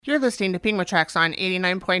You're listening to Pingma Tracks on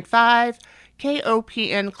 89.5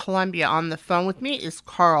 KOPN Columbia. On the phone with me is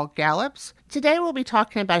Carl Gallups. Today we'll be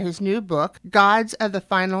talking about his new book, Gods of the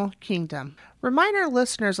Final Kingdom. Remind our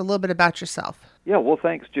listeners a little bit about yourself. Yeah, well,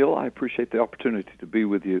 thanks, Jill. I appreciate the opportunity to be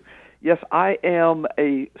with you. Yes, I am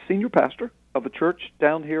a senior pastor of a church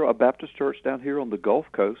down here, a Baptist church down here on the Gulf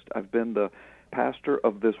Coast. I've been the pastor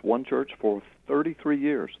of this one church for 33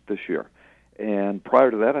 years this year. And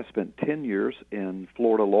prior to that, I spent 10 years in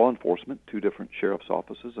Florida law enforcement, 2 different sheriff's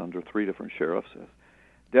offices under 3 different sheriffs, as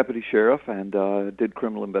deputy sheriff, and did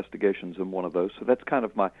criminal investigations in one of those. So that's kind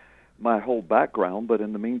of my whole background. But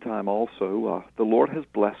in the meantime, also, the Lord has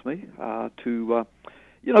blessed me to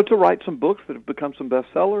write some books that have become some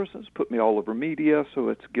bestsellers. It's put me all over media, so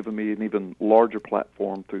it's given me an even larger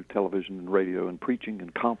platform through television and radio and preaching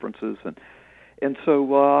and conferences. And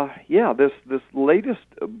so, this latest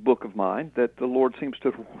book of mine that the Lord seems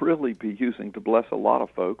to really be using to bless a lot of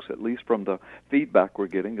folks, at least from the feedback we're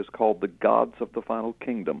getting, is called The Gods of the Final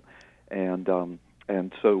Kingdom. And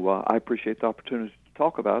so I appreciate the opportunity to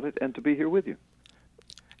talk about it and to be here with you.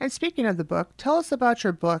 And speaking of the book, tell us about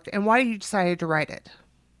your book and why you decided to write it.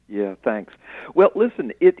 Yeah, thanks. Well,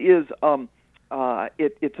 listen, it is...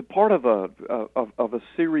 It's a part of a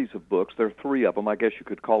series of books. There are 3 of them. I guess you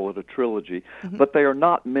could call it a trilogy, but they are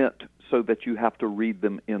not meant so that you have to read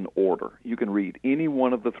them in order. You can read any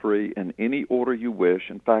one of the 3 in any order you wish.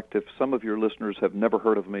 In fact, if some of your listeners have never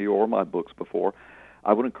heard of me or my books before,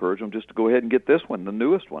 I would encourage them just to go ahead and get this one, the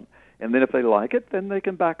newest one. And then if they like it, then they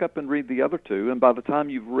can back up and read the other 2. And by the time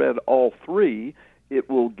you've read all 3, it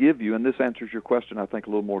will give you, and this answers your question, I think, a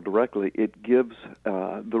little more directly, it gives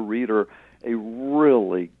the reader a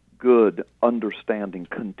really good understanding,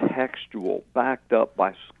 contextual, backed up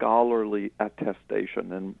by scholarly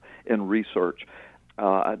attestation and research,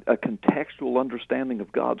 a contextual understanding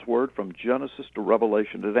of God's Word from Genesis to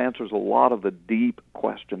Revelation. It answers a lot of the deep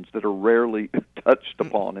questions that are rarely touched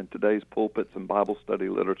upon in today's pulpits and Bible study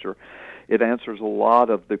literature. It answers a lot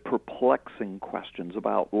of the perplexing questions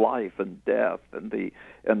about life and death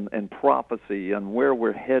and prophecy and where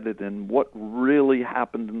we're headed and what really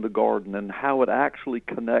happened in the garden and how it actually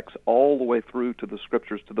connects all the way through to the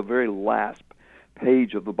Scriptures, to the very last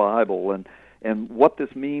page of the Bible, and what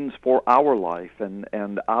this means for our life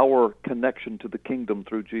and our connection to the kingdom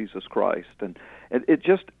through Jesus Christ. And it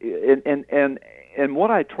just and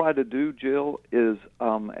what I try to do, Jill, is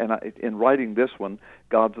in writing this one,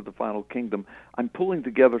 Gods of the Final Kingdom, I'm pulling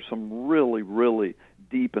together some really, really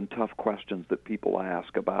deep and tough questions that people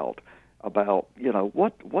ask about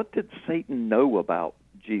what did Satan know about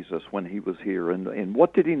Jesus when he was here, and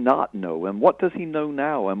what did he not know, and what does he know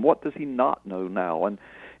now, and what does he not know now, and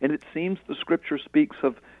it seems the Scripture speaks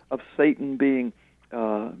of Satan being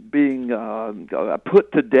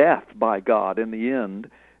put to death by God in the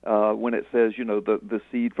end, when it says, the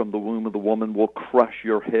seed from the womb of the woman will crush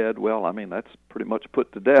your head. Well, I mean, that's pretty much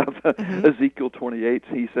put to death. Ezekiel 28,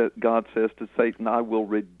 God says to Satan, I will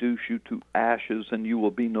reduce you to ashes and you will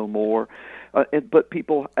be no more. But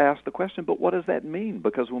people ask the question, but what does that mean?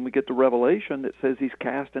 Because when we get to Revelation, it says he's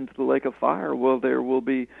cast into the lake of fire. Well, there will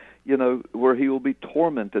be, where he will be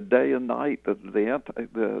tormented day and night.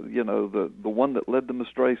 The one that led them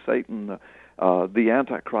astray, Satan, the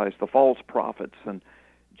Antichrist, the false prophets, and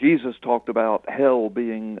Jesus talked about hell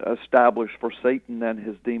being established for Satan and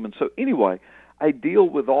his demons. So anyway, I deal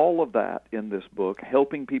with all of that in this book,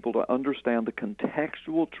 helping people to understand the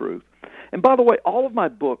contextual truth. And by the way, all of my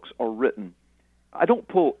books are written. I don't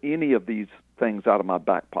pull any of these things out of my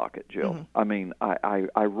back pocket, Jill. I mean, I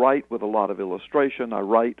write with a lot of illustration. I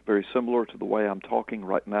write very similar to the way I'm talking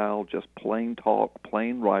right now, just plain talk,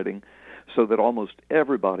 plain writing, so that almost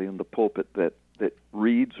everybody in the pulpit that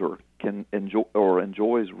reads or can enjoy or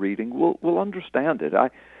enjoys reading will understand it.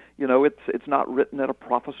 It's not written at a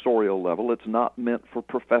professorial level. It's not meant for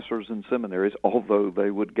professors in seminaries, although they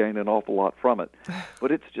would gain an awful lot from it.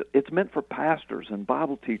 But it's meant for pastors and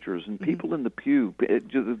Bible teachers and people in the pew.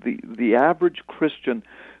 The average Christian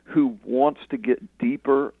who wants to get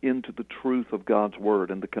deeper into the truth of God's Word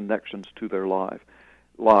and the connections to their lives.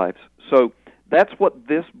 So that's what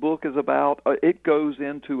this book is about. It goes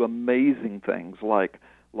into amazing things like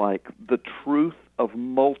the truth of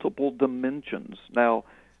multiple dimensions. Now,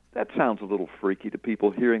 that sounds a little freaky to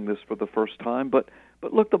people hearing this for the first time, but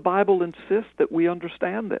look, the Bible insists that we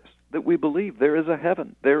understand this, that we believe there is a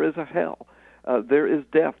heaven, there is a hell, there is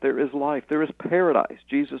death, there is life, there is paradise.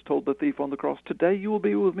 Jesus told the thief on the cross, today you will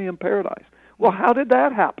be with me in paradise. Well, how did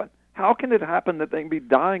that happen? How can it happen that they can be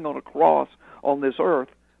dying on a cross on this earth,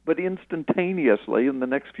 but instantaneously, in the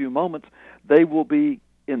next few moments, they will be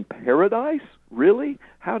in paradise? Really?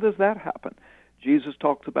 How does that happen? Jesus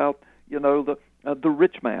talks about, the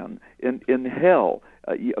rich man in hell,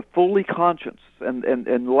 fully conscious,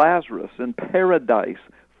 and Lazarus in paradise,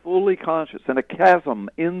 fully conscious, and a chasm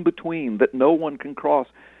in between that no one can cross.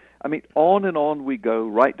 I mean, on and on we go,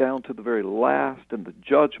 right down to the very last, and the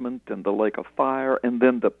judgment, and the lake of fire, and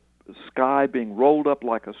then the sky being rolled up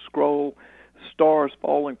like a scroll, stars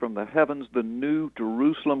falling from the heavens, the new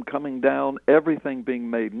Jerusalem coming down, everything being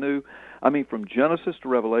made new. I mean, from Genesis to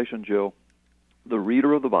Revelation, Jill, the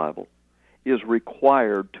reader of the Bible is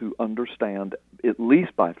required to understand, at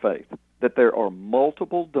least by faith, that there are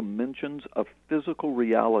multiple dimensions of physical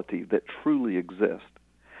reality that truly exist.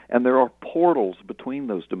 And there are portals between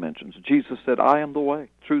those dimensions. Jesus said, I am the way,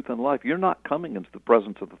 truth, and life. You're not coming into the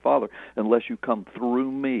presence of the Father unless you come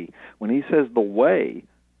through me. When he says the way,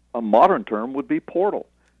 a modern term would be portal.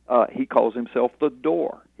 He calls himself the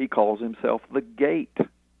door. He calls himself the gate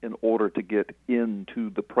in order to get into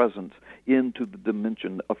the presence, into the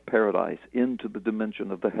dimension of paradise, into the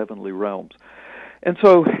dimension of the heavenly realms. And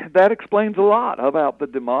so that explains a lot about the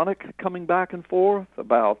demonic coming back and forth,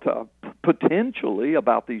 about potentially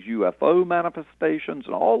about these UFO manifestations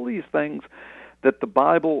and all these things that the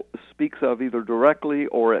Bible speaks of either directly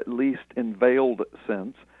or at least in veiled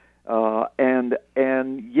sense.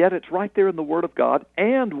 And yet it's right there in the Word of God.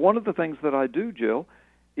 And one of the things that I do, Jill,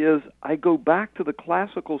 is I go back to the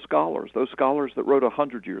classical scholars, those scholars that wrote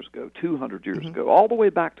 100 years ago, 200 years ago, all the way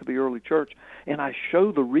back to the early church, and I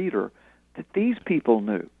show the reader that these people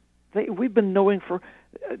knew. We've been knowing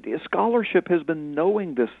scholarship has been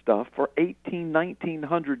knowing this stuff for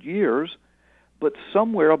 1900 years, but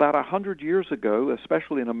somewhere about 100 years ago,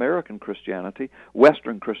 especially in American Christianity,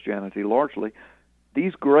 Western Christianity largely,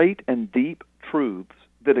 these great and deep truths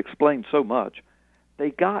that explain so much,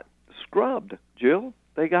 they got scrubbed, Jill.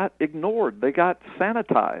 They got ignored. They got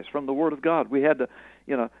sanitized from the Word of God. We had to,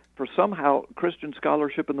 for somehow Christian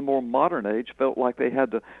scholarship in the more modern age felt like they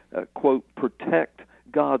had to, quote, protect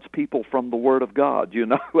God's people from the Word of God,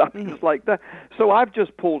 just like that. So I've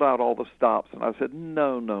just pulled out all the stops, and I said,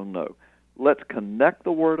 no. Let's connect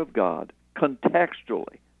the Word of God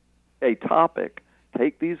contextually, a topic,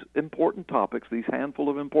 take these important topics, these handful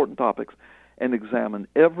of important topics, and examine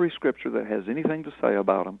every Scripture that has anything to say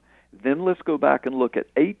about them. Then let's go back and look at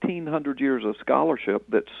 1,800 years of scholarship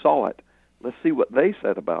that saw it. Let's see what they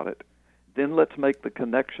said about it. Then let's make the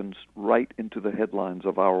connections right into the headlines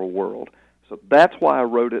of our world. So that's why I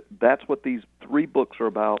wrote it. That's what these 3 books are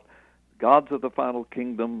about. Gods of the Final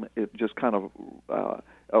Kingdom. It just kind of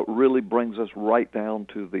really brings us right down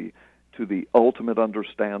to the ultimate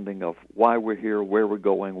understanding of why we're here, where we're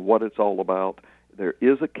going, what it's all about. There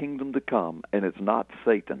is a kingdom to come, and it's not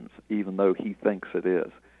Satan's, even though he thinks it is.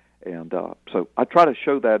 And so I try to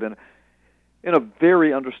show that in a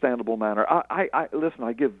very understandable manner. Listen,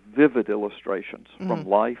 I give vivid illustrations from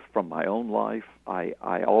life, from my own life.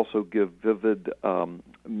 I also give vivid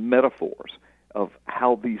metaphors of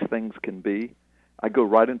how these things can be. I go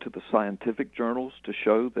right into the scientific journals to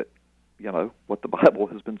show that, what the Bible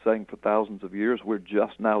has been saying for thousands of years, we're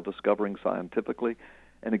just now discovering scientifically.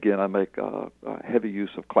 And again, I make heavy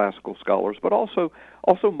use of classical scholars, but also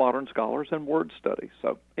modern scholars and word study.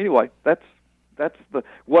 So anyway, that's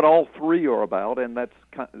what all 3 are about, and that's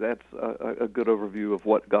a good overview of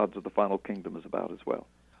what Gods of the Final Kingdom is about as well.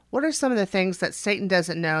 What are some of the things that Satan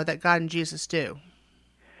doesn't know that God and Jesus do?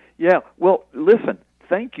 Yeah, well, listen,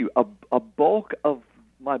 thank you. A bulk of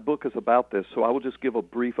my book is about this, so I will just give a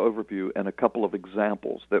brief overview and a couple of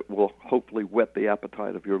examples that will hopefully whet the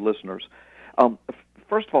appetite of your listeners.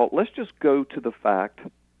 First of all, let's just go to the fact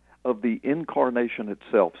of the incarnation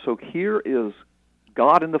itself. So here is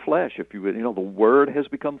God in the flesh, if you will. The Word has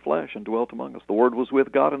become flesh and dwelt among us. The Word was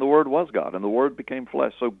with God, and the Word was God, and the Word became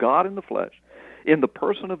flesh. So God in the flesh, in the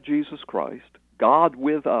person of Jesus Christ, God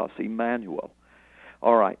with us, Emmanuel.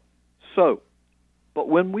 All right. So, but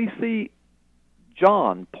when we see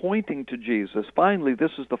John pointing to Jesus, finally,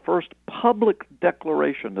 this is the first public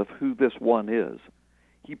declaration of who this one is.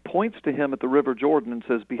 He points to him at the River Jordan and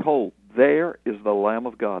says, "Behold, there is the Lamb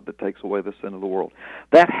of God that takes away the sin of the world."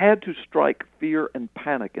 That had to strike fear and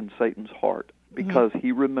panic in Satan's heart because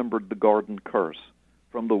he remembered the garden curse.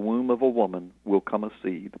 From the womb of a woman will come a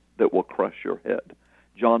seed that will crush your head.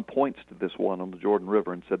 John points to this one on the Jordan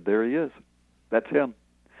River and said, there he is. That's him.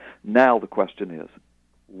 Now the question is,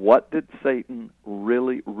 what did Satan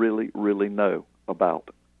really, really, really know about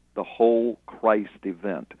the whole Christ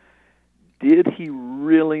event? Did he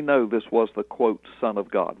really know this was the, quote, Son of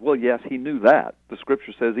God? Well, yes, he knew that. The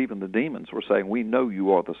Scripture says even the demons were saying, we know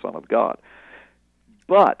you are the Son of God.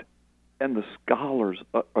 But, and the scholars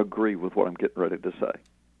agree with what I'm getting ready to say,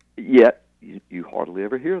 yet you hardly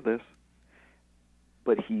ever hear this.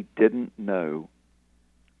 but he didn't know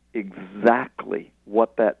exactly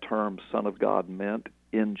what that term Son of God meant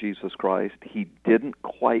in Jesus Christ. He couldn't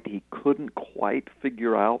quite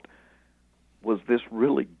figure out, was this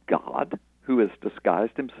really God who has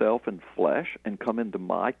disguised himself in flesh and come into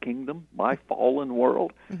my kingdom, my fallen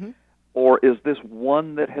world? Mm-hmm. Or is this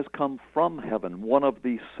one that has come from heaven, one of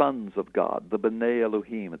the sons of God, the B'nai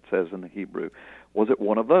Elohim, it says in the Hebrew? Was it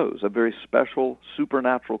one of those, a very special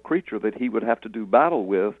supernatural creature that he would have to do battle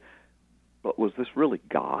with? But was this really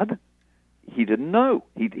God? He didn't know.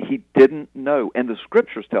 He didn't know. And the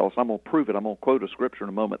Scriptures tell us, I'm going to prove it, I'm going to quote a Scripture in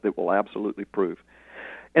a moment that will absolutely prove.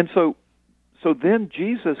 And so then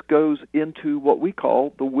Jesus goes into what we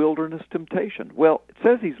call the wilderness temptation. Well, it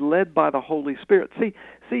says he's led by the Holy Spirit.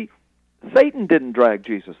 See, Satan didn't drag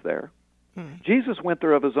Jesus there. Jesus went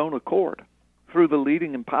there of his own accord through the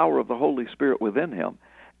leading and power of the Holy Spirit within him.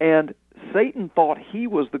 And Satan thought he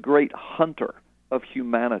was the great hunter of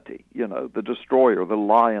humanity, the destroyer, the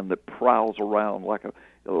lion that prowls around like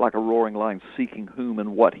a roaring lion, seeking whom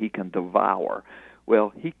and what he can devour.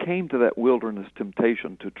 Well, he came to that wilderness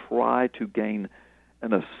temptation to try to gain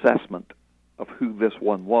an assessment of who this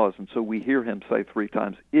one was. And so we hear him say 3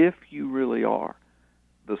 times, if you really are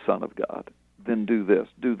the Son of God, then do this,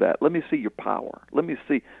 do that. Let me see your power. Let me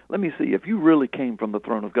see if you really came from the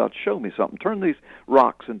throne of God. Show me something. Turn these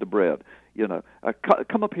rocks into bread.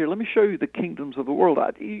 Come up here. Let me show you the kingdoms of the world.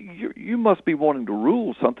 You must be wanting to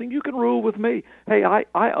rule something. You can rule with me. Hey,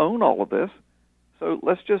 I own all of this. So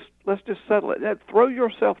let's just settle it. Throw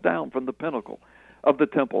yourself down from the pinnacle of the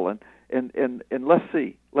temple and let's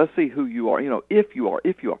see who you are. If you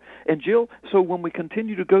are. And Jill, so when we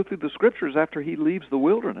continue to go through the Scriptures after he leaves the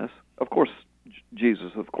wilderness, of course,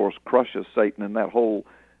 Jesus, crushes Satan in that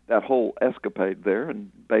whole escapade there,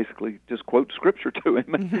 and basically just quotes Scripture to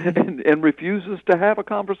him and refuses to have a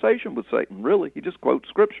conversation with Satan. Really, he just quotes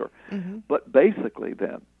Scripture. Mm-hmm. But basically,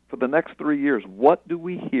 then, for the next 3 years, what do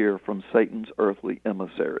we hear from Satan's earthly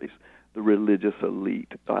emissaries? The religious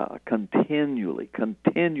elite,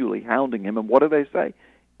 continually hounding him. And what do they say?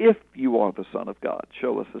 If you are the Son of God,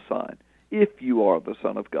 show us a sign. If you are the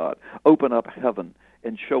Son of God, open up heaven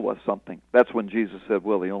and show us something. That's when Jesus said,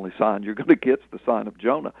 well, the only sign you're going to get is the sign of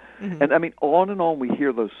Jonah. Mm-hmm. And on and on we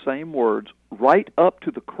hear those same words right up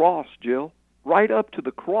to the cross, Jill, right up to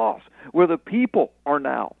the cross, where the people are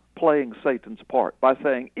now playing Satan's part by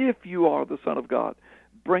saying, if you are the Son of God,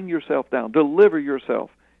 bring yourself down, deliver yourself.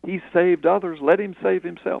 He saved others, let him save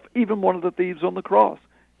himself, even one of the thieves on the cross.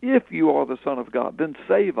 If you are the Son of God, then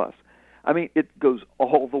save us. It goes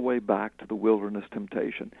all the way back to the wilderness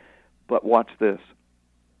temptation. But watch this.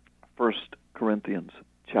 1 Corinthians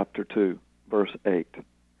chapter 2, verse 8.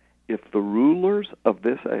 If the rulers of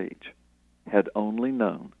this age had only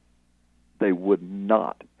known, they would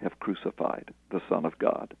not have crucified the Son of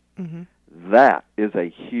God. Mm-hmm. That is a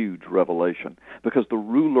huge revelation, because the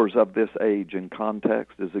rulers of this age in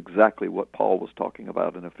context is exactly what Paul was talking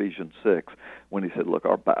about in Ephesians 6 when he said, look,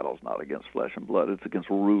 our battle's not against flesh and blood, it's against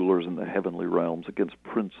rulers in the heavenly realms, against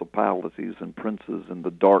principalities and princes in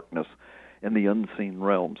the darkness in the unseen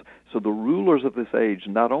realms. So the rulers of this age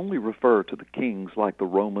not only refer to the kings like the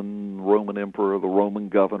Roman emperor, the Roman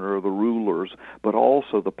governor, the rulers, but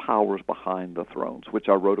also the powers behind the thrones, which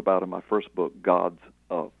I wrote about in my first book, Gods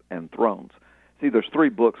of and Thrones. See, there's 3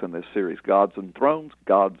 books in this series, Gods and Thrones,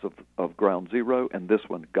 Gods of Ground Zero, and this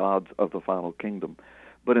one, Gods of the Final Kingdom.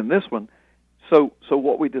 But in this one, so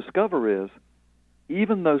what we discover is,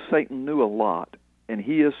 even though Satan knew a lot, and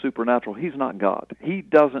he is supernatural, he's not God. He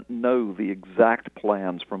doesn't know the exact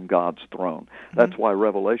plans from God's throne. That's why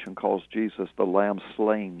Revelation calls Jesus the Lamb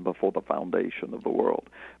slain before the foundation of the world.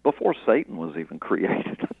 Before Satan was even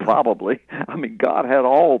created, probably. God had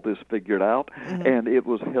all this figured out, and it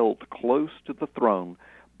was held close to the throne,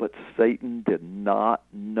 but Satan did not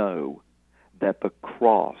know that the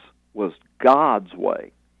cross was God's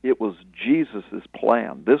way. It was Jesus'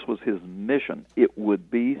 plan. This was his mission. It would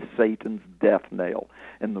be Satan's death nail.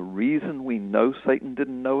 And the reason we know Satan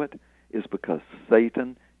didn't know it is because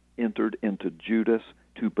Satan entered into Judas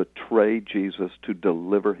to betray Jesus, to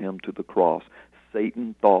deliver him to the cross.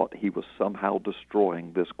 Satan thought he was somehow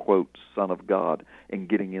destroying this, quote, Son of God, and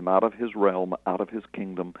getting him out of his realm, out of his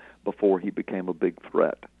kingdom, before he became a big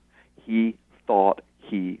threat. He thought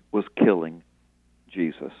he was killing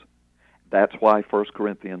Jesus. That's why 1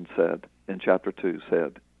 Corinthians said, in chapter 2,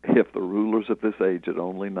 said, if the rulers of this age had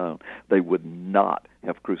only known, they would not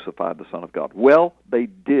have crucified the Son of God. Well, they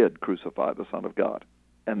did crucify the Son of God,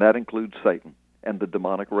 and that includes Satan and the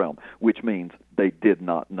demonic realm, which means they did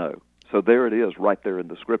not know. So there it is, right there in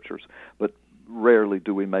the Scriptures. But rarely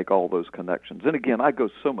do we make all those connections. And again, I go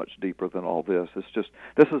so much deeper than all this. It's just,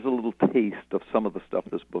 this is a little taste of some of the stuff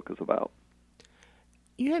this book is about.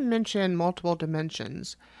 You had mentioned multiple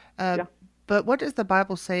dimensions, Yeah. but what does the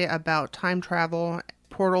Bible say about time travel,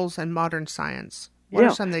 portals, and modern science? What are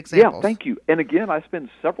some of the examples? Yeah, thank you. And again, I spend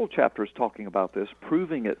several chapters talking about this,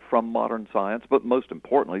 proving it from modern science, but most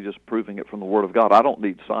importantly, just proving it from the Word of God. I don't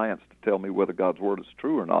need science to tell me whether God's Word is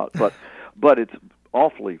true or not, but it's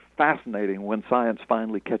awfully fascinating when science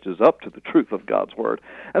finally catches up to the truth of God's Word.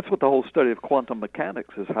 That's what the whole study of quantum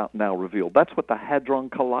mechanics has now revealed. That's what the Hadron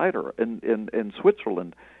Collider in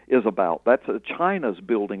Switzerland is about. That's China's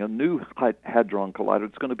building a new Hadron Collider.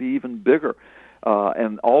 It's going to be even bigger.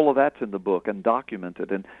 And all of that's in the book and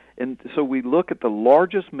documented. And so we look at the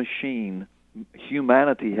largest machine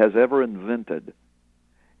humanity has ever invented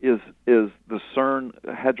is the CERN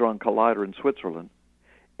Hadron Collider in Switzerland.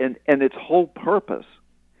 And its whole purpose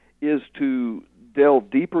is to delve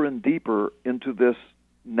deeper and deeper into this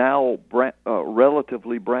now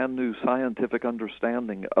relatively brand new scientific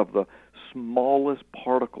understanding of the smallest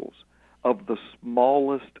particles, of the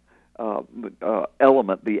smallest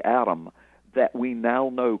element, the atom, that we now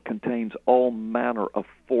know contains all manner of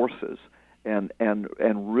forces and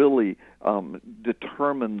really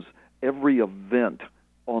determines every event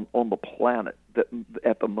on the planet that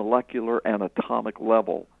at the molecular and atomic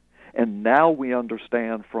level. And now we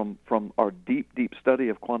understand from our deep study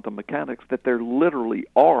of quantum mechanics that there literally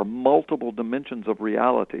are multiple dimensions of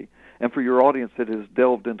reality. And for your audience that has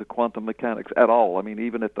delved into quantum mechanics at all, I mean,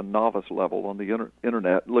 even at the novice level on the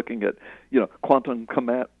internet, looking at quantum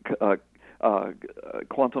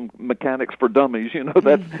mechanics for dummies,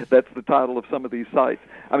 that's the title of some of these sites.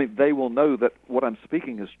 I mean, they will know that what I'm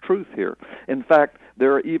speaking is truth here. In fact,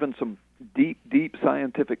 there are even some deep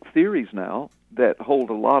scientific theories now that hold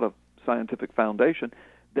a lot of scientific foundation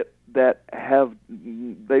that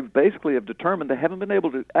they've basically have determined, they haven't been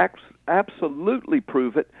able to absolutely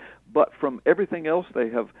prove it, but from everything else they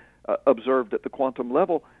have observed at the quantum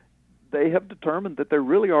level, they have determined that there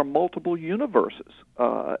really are multiple universes,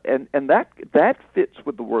 and that fits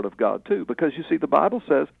with the Word of God too, because you see, the Bible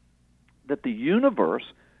says that the universe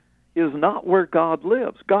is not where God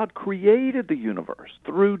lives. God created the universe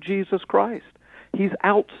through Jesus Christ. He's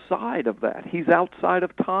outside of that. He's outside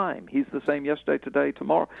of time. He's the same yesterday, today,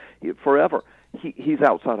 tomorrow, forever. He's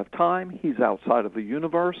outside of time. He's outside of the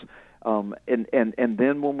universe. And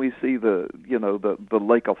then when we see the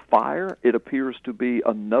lake of fire, it appears to be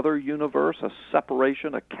another universe, a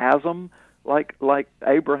separation, a chasm, like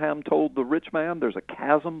Abraham told the rich man. There's a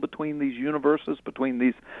chasm between these universes, between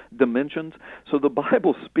these dimensions. So the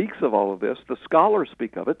Bible speaks of all of this. The scholars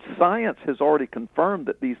speak of it. Science has already confirmed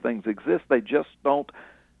that these things exist. They just don't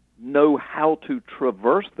know how to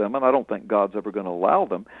traverse them, and I don't think God's ever going to allow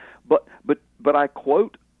them. But I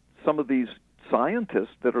quote some of these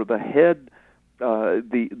scientists that are the head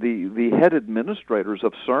administrators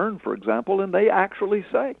of CERN, for example, and they actually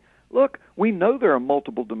say, look, we know there are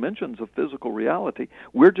multiple dimensions of physical reality.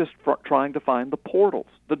 We're just trying to find the portals,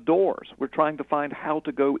 the doors. We're trying to find how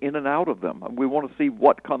to go in and out of them. We want to see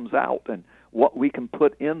what comes out and what we can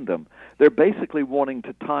put in them. They're basically wanting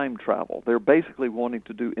to time travel. They're basically wanting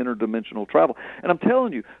to do interdimensional travel. And I'm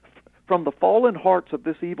telling you, from the fallen hearts of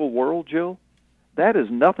this evil world, Jill, that is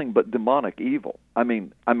nothing but demonic evil. I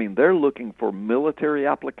mean, they're looking for military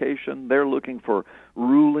application. They're looking for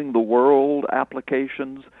ruling the world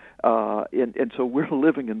applications. And so we're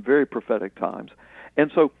living in very prophetic times.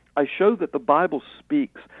 And so I show that the Bible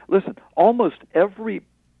speaks. Listen, almost every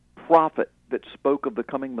prophet that spoke of the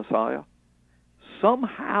coming Messiah,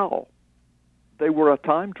 somehow they were a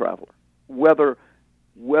time traveler.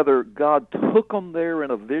 Whether God took them there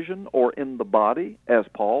in a vision or in the body, as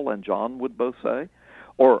Paul and John would both say,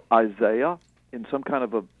 or Isaiah in some kind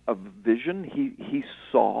of a vision, he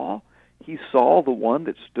saw the one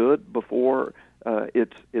that stood before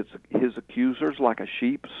his accusers like a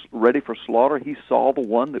sheep ready for slaughter. He saw the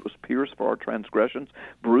one that was pierced for our transgressions,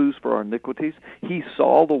 bruised for our iniquities. He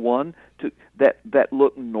saw the one that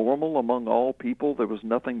looked normal among all people. There was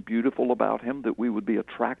nothing beautiful about him that we would be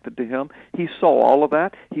attracted to him. He saw all of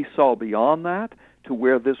that. He saw beyond that to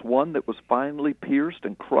where this one that was finally pierced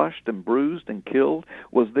and crushed and bruised and killed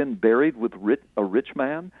was then buried with a rich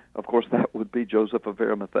man. Of course, that would be Joseph of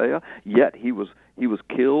Arimathea. Yet he was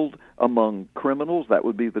killed among criminals. That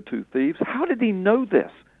would be the two thieves. How did he know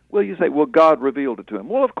this? Well, you say, well, God revealed it to him.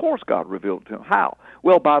 Well, of course God revealed it to him. How?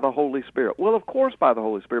 Well, by the Holy Spirit. Well, of course by the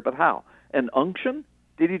Holy Spirit, but how? An unction?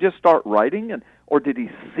 Did he just start writing, or did he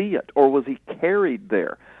see it, or was he carried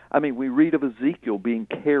there? I mean, we read of Ezekiel being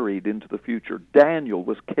carried into the future. Daniel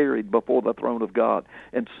was carried before the throne of God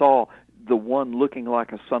and saw the one looking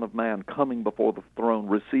like a son of man coming before the throne,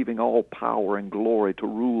 receiving all power and glory to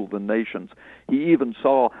rule the nations. He even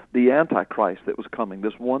saw the Antichrist that was coming,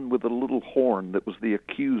 this one with a little horn that was the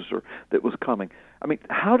accuser that was coming. I mean,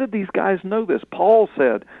 how did these guys know this? Paul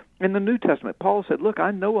said, in the New Testament, Paul said, look,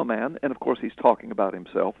 I know a man, and of course he's talking about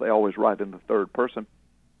himself. They always write in the third person.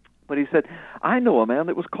 But he said, I know a man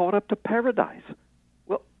that was caught up to paradise.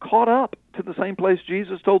 Well, caught up to the same place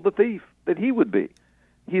Jesus told the thief that he would be.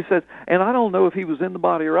 He says, and I don't know if he was in the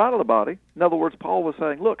body or out of the body. In other words, Paul was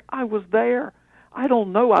saying, look, I was there. I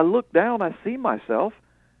don't know. I look down, I see myself,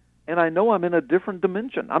 and I know I'm in a different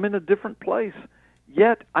dimension. I'm in a different place.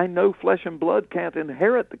 Yet I know flesh and blood can't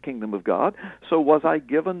inherit the kingdom of God. So was I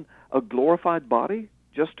given a glorified body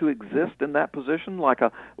just to exist in that position, like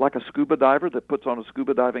a scuba diver that puts on a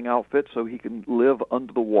scuba diving outfit so he can live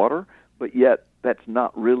under the water, but yet that's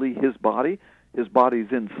not really his body? His body's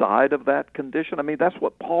inside of that condition. I mean, that's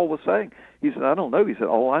what Paul was saying. He said, I don't know. He said,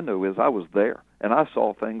 all I know is I was there, and I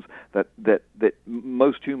saw things that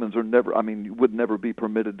most humans would never be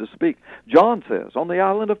permitted to speak. John says, on the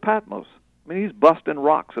island of Patmos, I mean, he's busting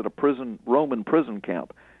rocks at a Roman prison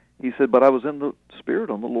camp. He said, but I was in the Spirit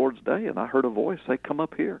on the Lord's day, and I heard a voice say, come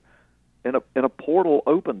up here. And a portal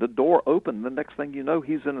opened, a door opened. The next thing you know,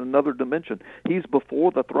 he's in another dimension. He's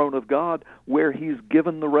before the throne of God where he's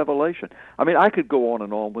given the revelation. I mean, I could go on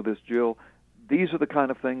and on with this, Jill. These are the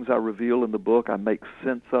kind of things I reveal in the book, I make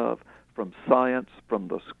sense of from science, from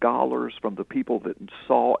the scholars, from the people that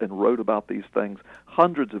saw and wrote about these things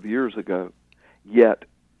hundreds of years ago. Yet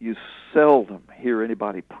you seldom hear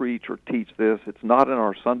anybody preach or teach this. It's not in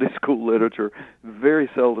our Sunday school literature. Very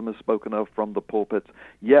seldom is spoken of from the pulpits.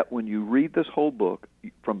 Yet when you read this whole book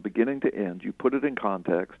from beginning to end, you put it in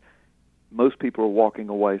context, most people are walking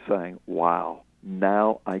away saying, wow,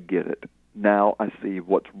 now I get it. Now I see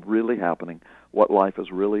what's really happening, what life is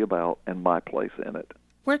really about, and my place in it.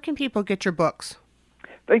 Where can people get your books?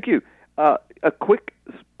 Thank you. A quick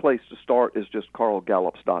place to start is just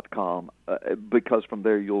carlgallups.com, because from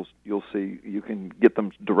there you'll see you can get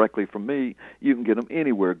them directly from me. You can get them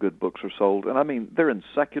anywhere good books are sold, and I mean they're in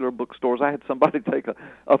secular bookstores. I had somebody take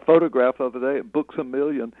a photograph the other day at Books A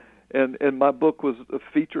Million, and my book was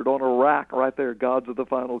featured on a rack right there, Gods of the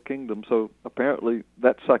Final Kingdom. So apparently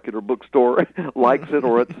that secular bookstore likes it,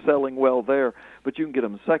 or it's selling well there. But you can get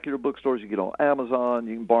them in secular bookstores. You can get on Amazon.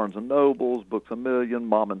 You can Barnes and Nobles, Books A Million,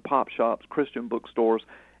 mom and pop shops, Christian bookstores.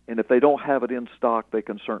 And if they don't have it in stock, they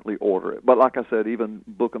can certainly order it. But like I said, even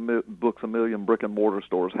Books A Million brick and mortar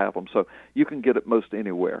stores have them, so you can get it most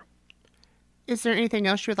anywhere. Is there anything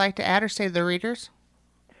else you would like to add or say to the readers?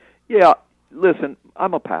 Yeah. Listen,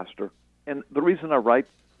 I'm a pastor, and the reason I write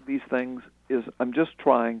these things is I've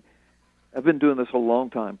been doing this a long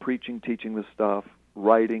time, preaching, teaching this stuff,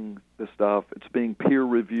 writing this stuff. It's being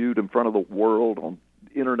peer-reviewed in front of the world on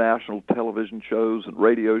international television shows and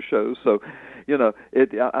radio shows. So,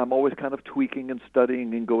 I'm always kind of tweaking and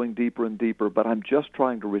studying and going deeper and deeper, but I'm just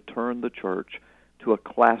trying to return the church to a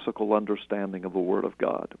classical understanding of the Word of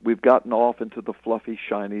God. We've gotten off into the fluffy,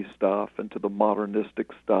 shiny stuff, into the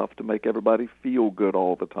modernistic stuff to make everybody feel good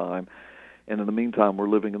all the time. And in the meantime, we're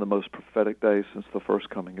living in the most prophetic days since the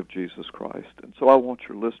first coming of Jesus Christ. And so I want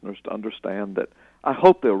your listeners to understand that I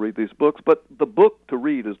hope they'll read these books, but the book to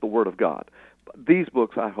read is the Word of God. These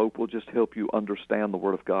books, I hope, will just help you understand the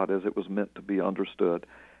Word of God as it was meant to be understood.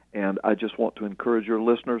 And I just want to encourage your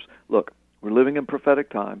listeners, look, we're living in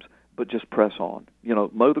prophetic times, but just press on.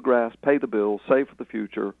 Mow the grass, pay the bills, save for the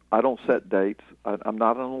future. I don't set dates. I'm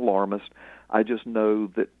not an alarmist. I just know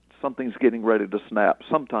that something's getting ready to snap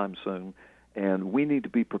sometime soon, and we need to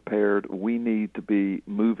be prepared. We need to be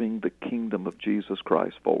moving the kingdom of Jesus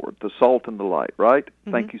Christ forward, the salt and the light, right?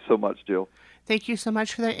 Mm-hmm. Thank you so much, Jill. Thank you so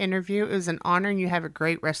much for that interview. It was an honor, and you have a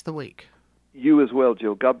great rest of the week. You as well,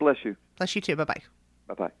 Jill. God bless you. Bless you too. Bye-bye.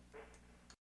 Bye-bye.